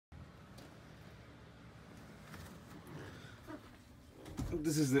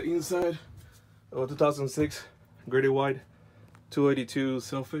This is the inside of a 2006 Grady white 282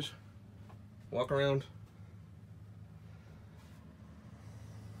 Sailfish. Walk around.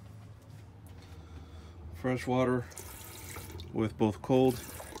 Fresh water with both cold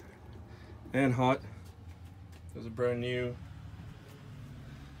and hot. There's a brand new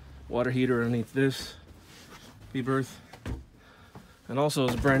water heater underneath this berth, and also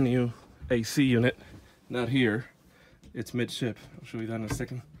it's a brand new AC unit. Not here, it's midship. I'll show you that in a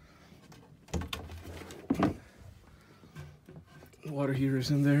second. The water heater is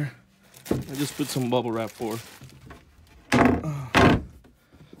in there. I just put some bubble wrap for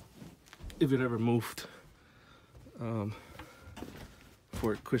if it ever moved,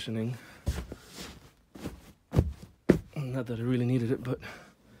 for cushioning. Not that I really needed it, but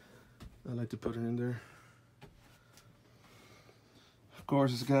I like to put it in there. Of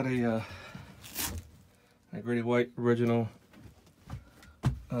course, it's got a Grady white original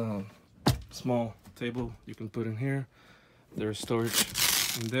small table you can put in here. There's storage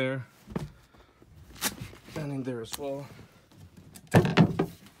in there and in there as well.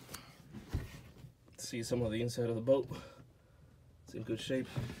 See some of the inside of the boat. It's in good shape.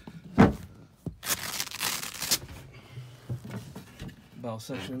 Bow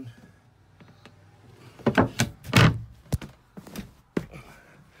section.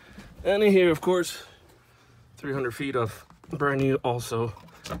 And in here, of course, 300 feet of brand new also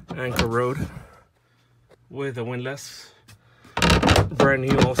anchor road with a windlass. Brand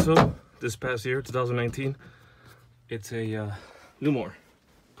new also this past year, 2019. It's a Lumore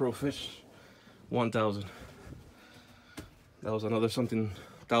Pro Fish 1000. That was another something,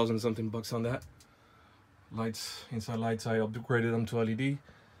 $1,000 bucks on that. Lights, inside lights, I upgraded them to LED.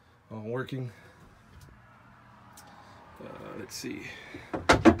 Working. Let's see.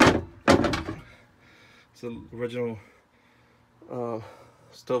 It's the original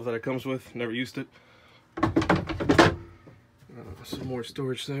stove that it comes with. Never used it. Some more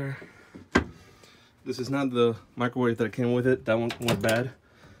storage there. This is not the microwave that came with it. That one went bad,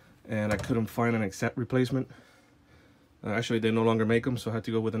 and I couldn't find an exact replacement. Actually, they no longer make them, so I had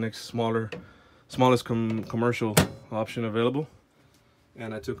to go with the next smallest commercial option available.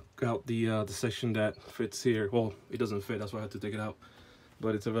 And I took out the section that fits here. Well, it doesn't fit, that's why I had to take it out,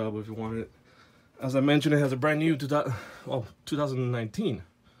 but it's available if you wanted it. As I mentioned, it has a brand new 2019.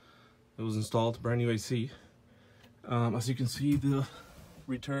 It was installed, brand new AC. As you can see, the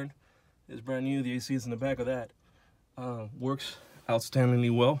return is brand new. The AC is in the back of that. Works outstandingly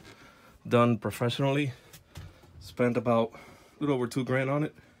well, done professionally. Spent about a little over $2 grand on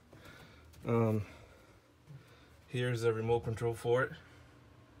it. Here's the remote control for it.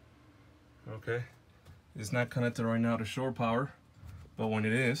 Okay, it's not connected right now to shore power, but when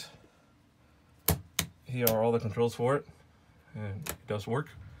it is, here are all the controls for it, and it does work.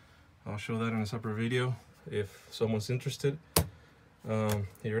 I'll show that in a separate video if someone's interested.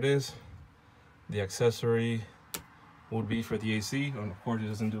 Here it is. The accessory would be for the AC, and of course it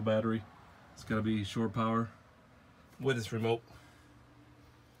doesn't do battery. It's gotta be shore power with its remote.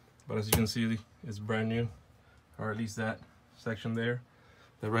 But as you can see, it's brand new, or at least that section there.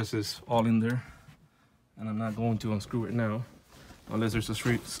 The rest is all in there, and I'm not going to unscrew it now. Unless there's a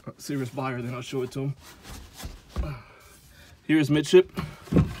serious buyer, then I'll show it to him. Here's midship.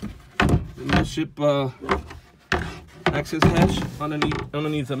 The midship access hatch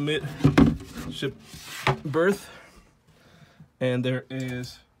underneath the midship berth. And there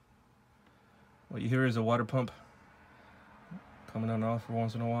is, what you hear is a water pump coming on and off for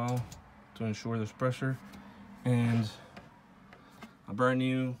once in a while to ensure there's pressure. And a brand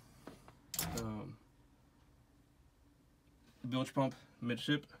new bilge pump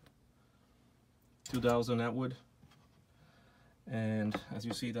midship, 2000 Atwood. And as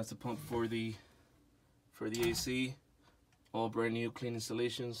you see, that's the pump for the AC. All brand new, clean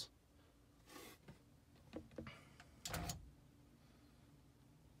installations.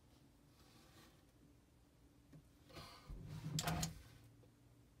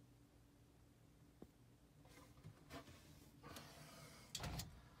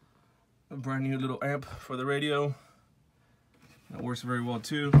 A brand new little amp for the radio. That works very well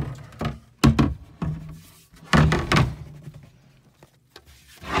too.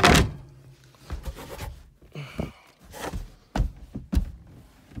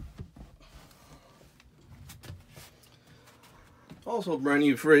 Also a brand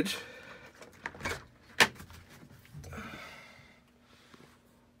new fridge.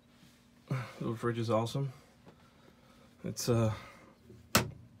 Little fridge is awesome. It's so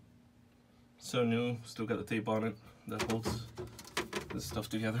new, still got the tape on it that holds this stuff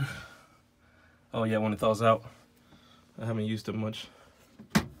together. Oh yeah, when it thaws out. I haven't used it much.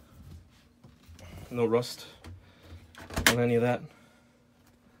 no rust on any of that.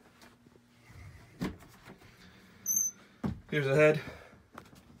 Here's the head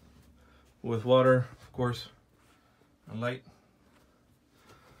with water, of course, and light.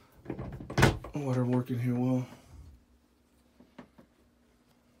 Water working here well.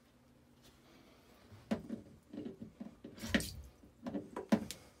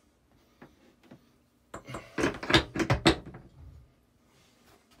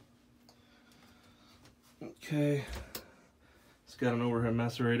 Okay, it's got an overhead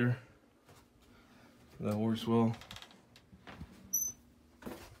macerator that works well.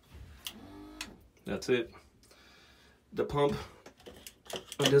 That's it. The pump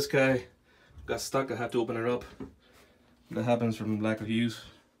on this guy got stuck. I have to open it up. That happens from lack of use,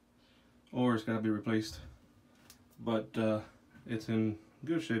 or it's got to be replaced. But it's in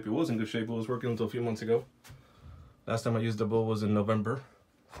good shape. It was in good shape. It was working until a few months ago. Last time I used the boat was in November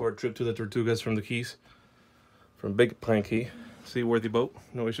for a trip to the Tortugas from the Keys, from Big Pine Key. Seaworthy boat,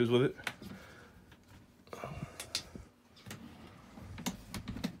 no issues with it.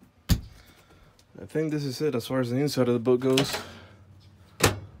 I think this is it as far as the inside of the boat goes.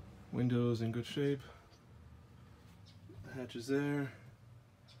 Windows in good shape. Hatches there.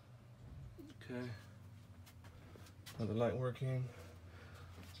 Okay. Another light working.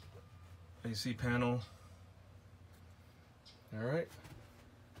 AC panel. Alright.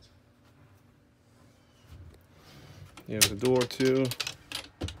 Here's the door too.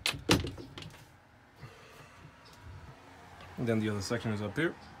 And then the other section is up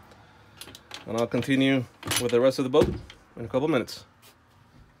here. And I'll continue with the rest of the boat in a couple minutes.